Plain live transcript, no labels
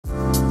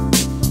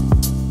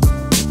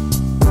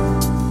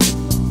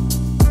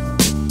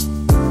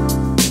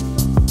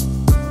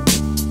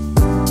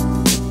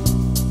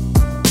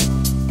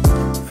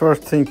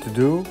first thing to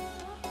do,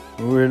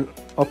 we will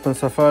open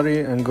Safari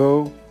and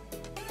go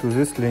to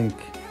this link,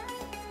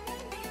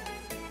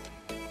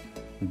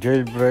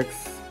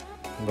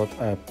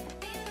 jailbreaks.app,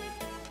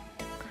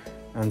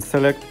 and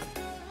select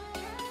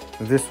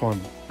this one.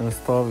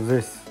 Install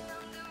this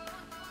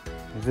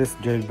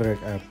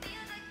jailbreak app.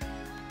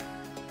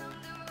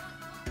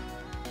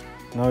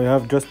 Now you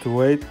have just to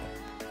wait.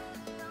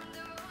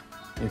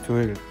 It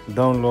will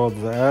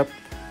download the app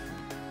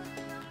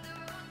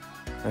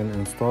and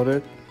install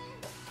it.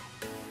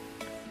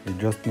 You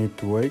just need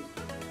to wait.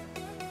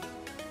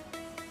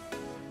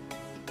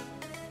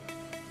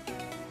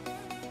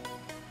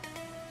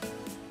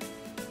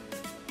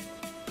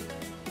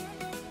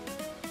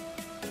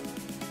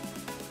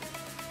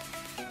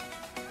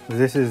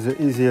 This is the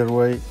easier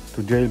way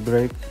to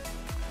jailbreak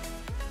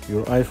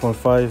your iPhone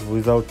 5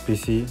 without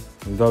PC,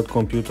 without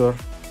computer.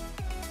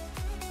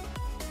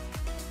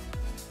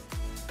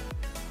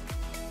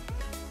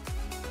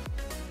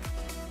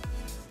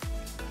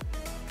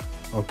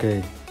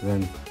 Okay,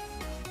 then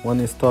when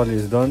install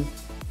is done,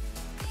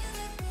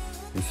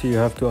 you see you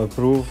have to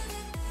approve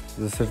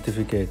the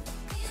certificate.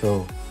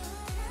 So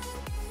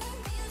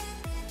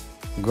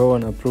go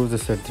and approve the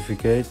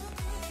certificate.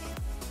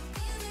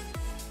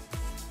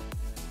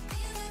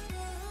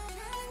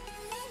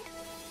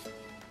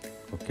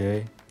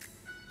 Okay,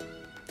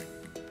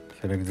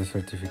 select the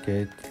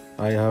certificate.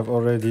 I've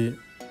already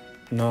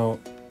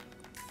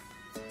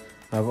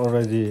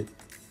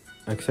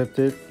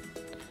accepted.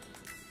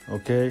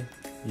 Okay,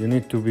 you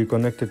need to be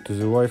connected to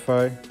the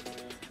Wi-Fi.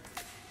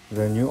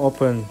 Then you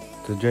open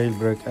the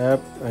Jailbreak app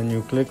and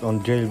you click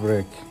on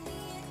Jailbreak.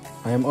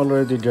 I am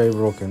already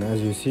jailbroken.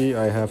 As you see,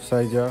 I have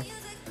cydia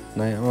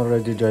and I am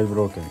already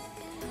jailbroken.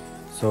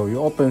 So you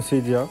open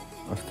cydia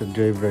after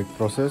jailbreak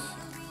process.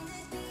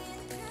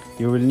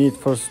 You will need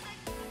first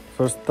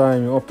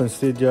time you open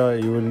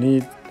cydia, you will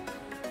need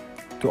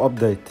to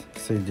update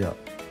cydia.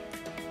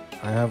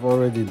 I have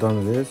already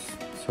done this,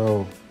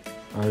 so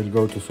I will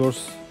go to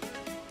source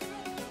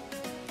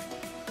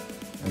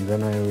and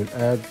then I will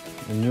add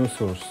a new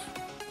source.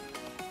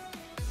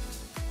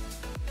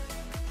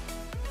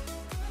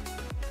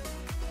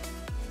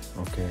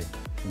 Okay,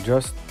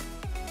 just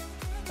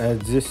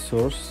add this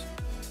source.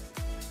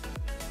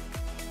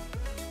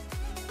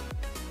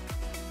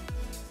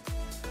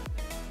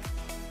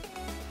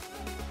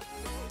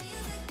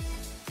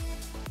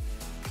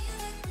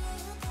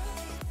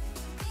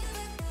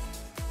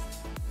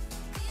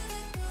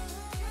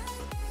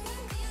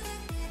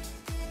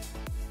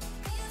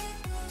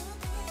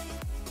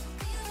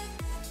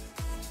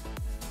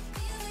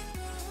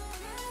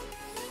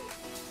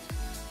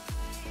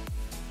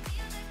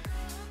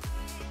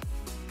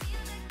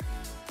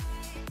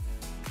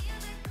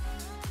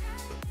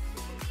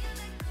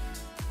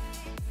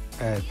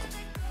 Add.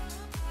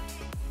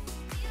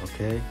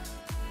 Okay,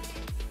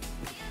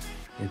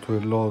 it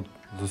will load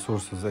the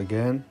sources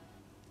again.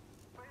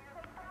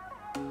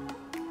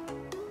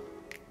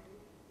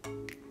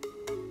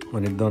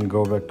 When it's done,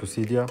 go back to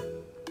cydia.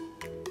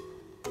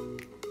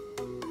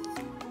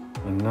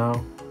 And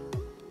now,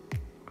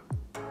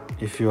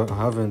 if you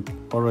haven't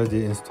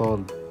already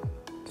installed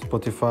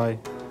Spotify,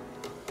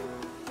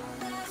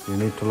 you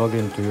need to log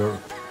into your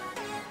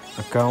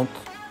account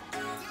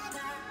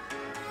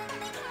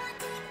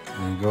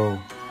and go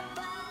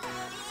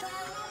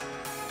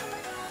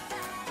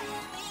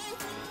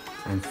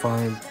and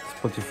find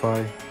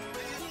Spotify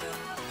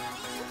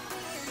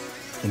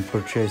in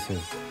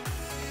purchases.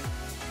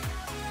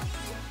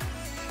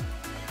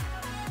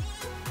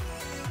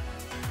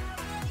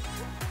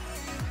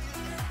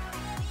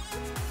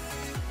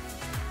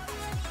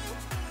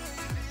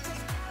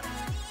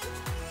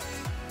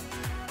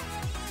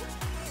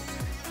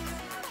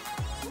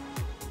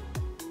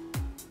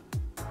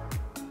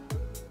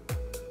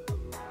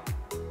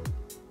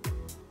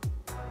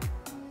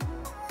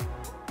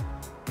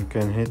 You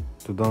can hit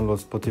to download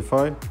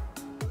Spotify.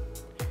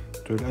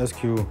 It will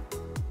ask you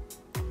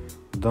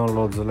to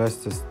download the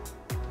latest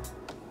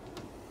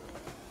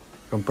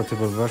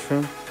compatible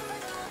version.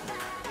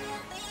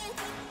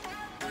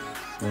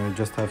 And you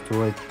just have to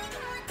wait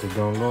to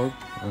download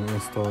and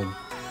install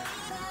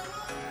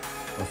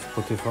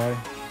Spotify.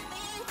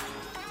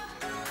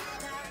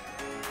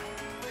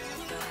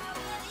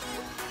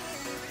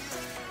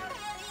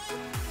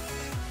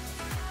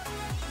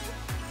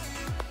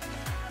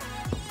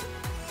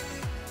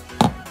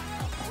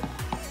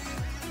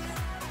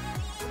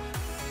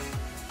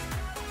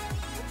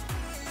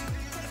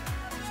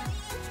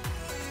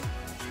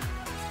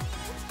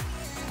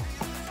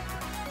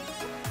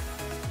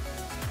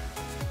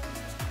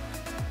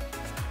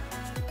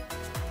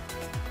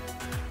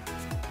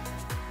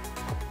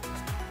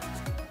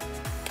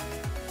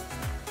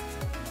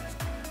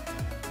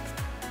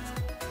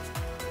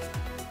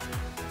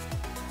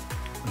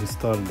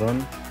 Install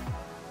done.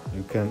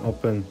 You can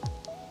open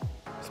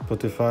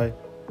Spotify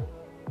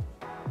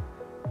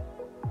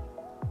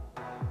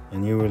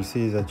and you will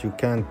see that you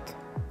can't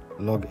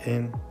log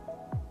in.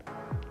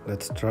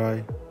 Let's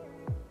try.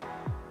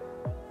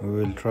 We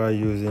will try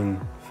using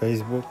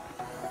Facebook.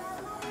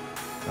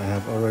 I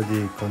have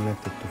already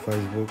connected to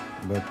Facebook,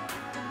 but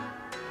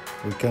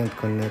we can't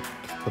connect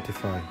to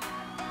Spotify.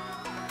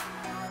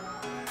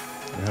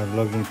 We have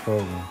login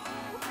problem.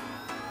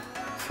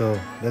 So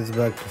let's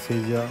back to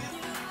Cydia.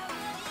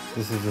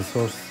 This is the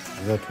source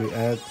that we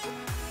add.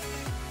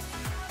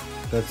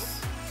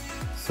 Let's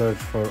search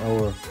for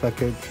our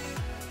package.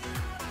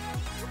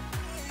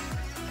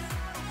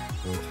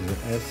 Go to the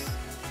S,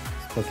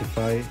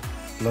 Spotify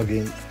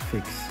plugin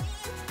fix.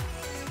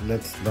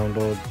 Let's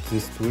download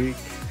this tweak,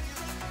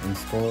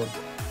 install,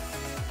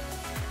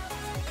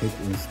 hit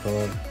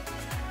install.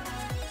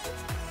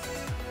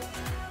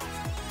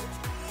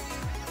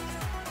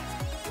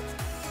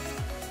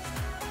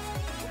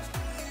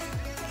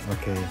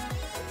 Okay.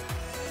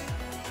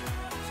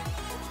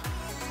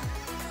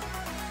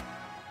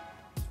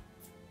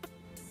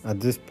 At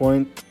this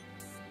point,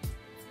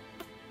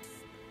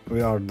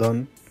 we are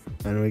done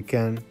and we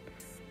can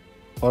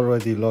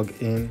already log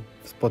in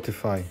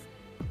Spotify.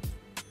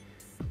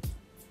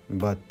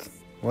 But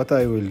what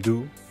I will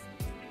do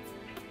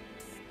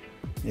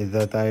is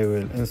that I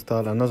will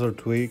install another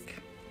tweak.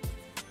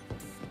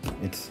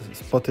 It's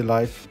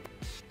spotilife.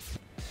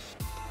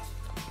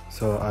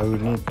 So I will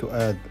need to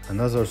add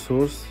another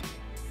source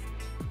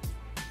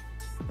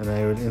and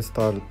I will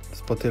install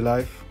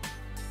spotilife,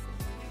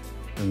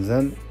 and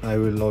then I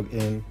will log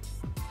in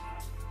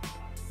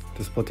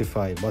to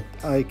Spotify. But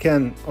I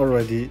can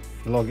already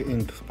log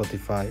into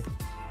Spotify.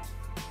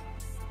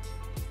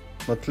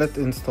 But let's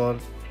install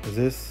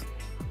this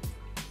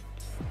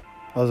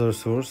other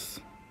sources.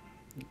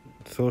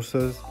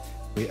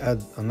 We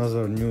add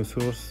another new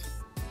source.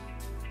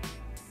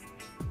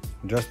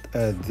 Just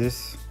add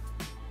this.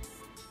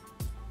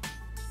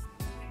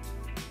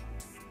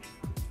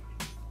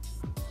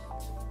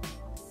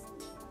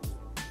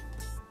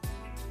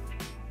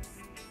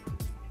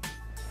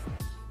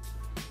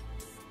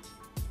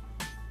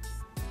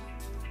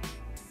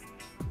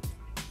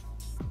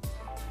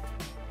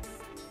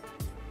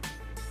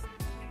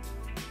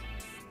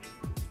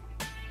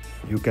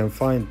 You can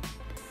find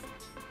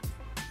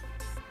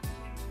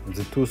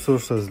the two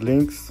sources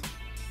links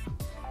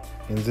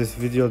in this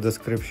video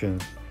description.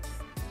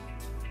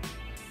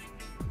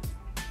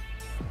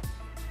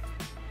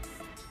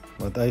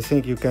 But I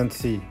think you can't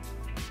see.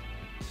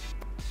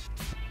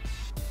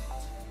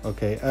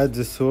 Okay, add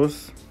the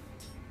source,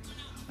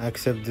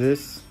 accept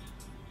this,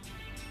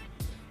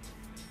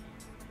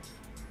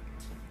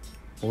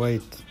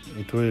 wait,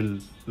 it will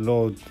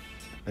load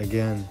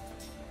again.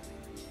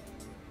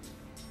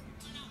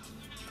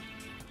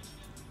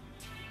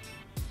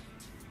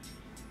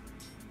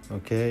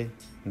 Okay,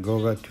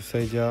 go back to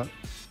cydia,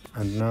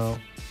 and now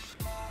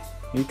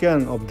you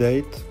can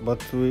update,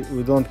 but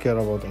we don't care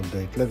about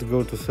update. Let's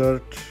go to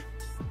search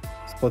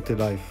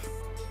spotilife.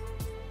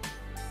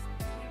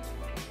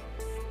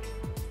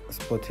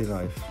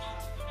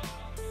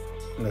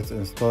 Let's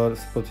install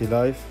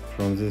spotilife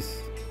from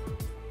this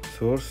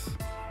source.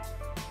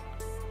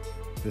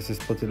 This is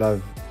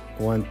spotilife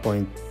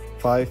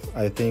 1.5.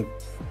 I think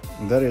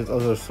there is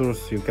other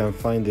source, you can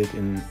find it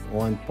in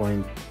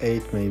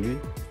 1.8 maybe.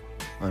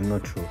 I'm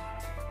not sure,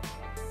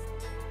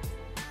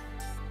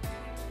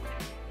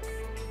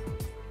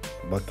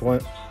 but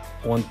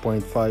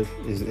 1.5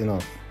 is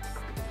enough.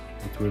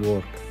 It will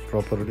work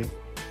properly.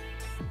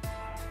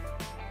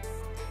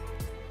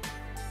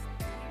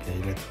 Okay,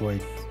 let's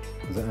wait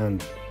the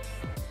end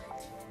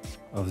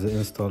of the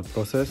install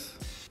process.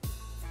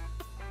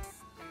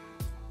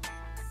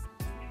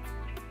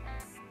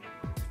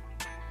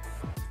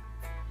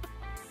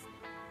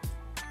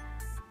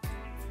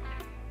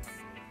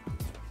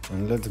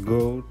 And let's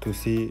go to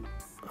see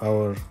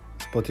our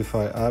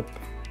Spotify app.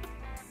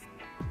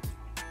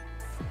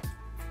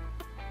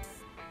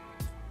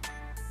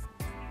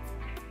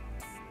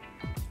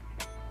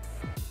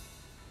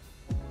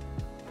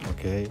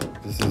 Okay,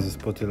 this is the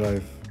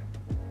Spotilife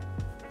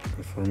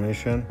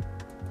information.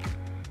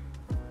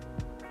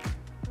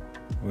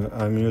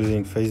 I'm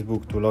using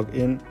Facebook to log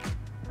in.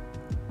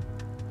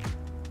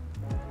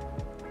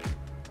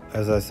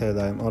 As I said,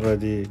 I'm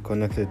already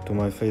connected to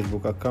my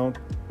Facebook account.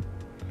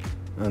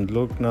 And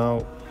look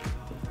now,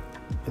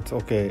 it's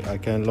okay, I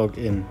can log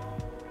in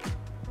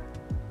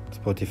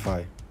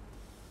Spotify.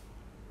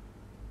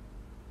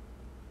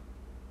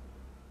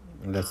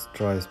 Let's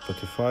try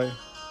Spotify.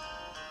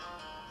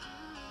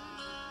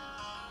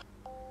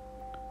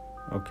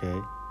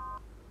 Okay,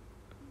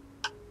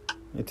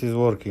 it is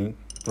working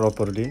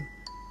properly,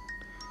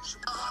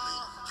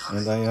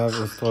 and I have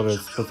installed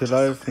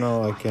Spotilife.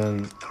 Now I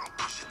can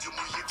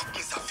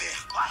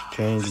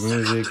change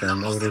music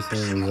and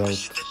everything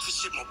without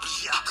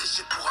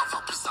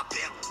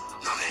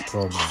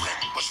problem.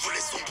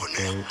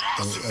 Okay,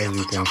 as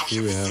you can see,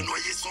 we have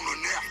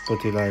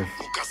Spotilife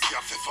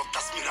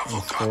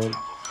installed,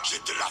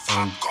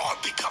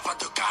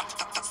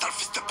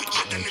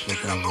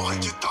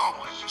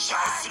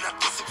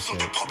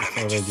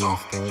 and it's already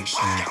installed and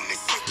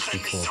it's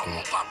working.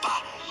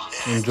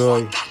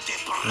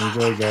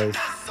 Enjoy guys.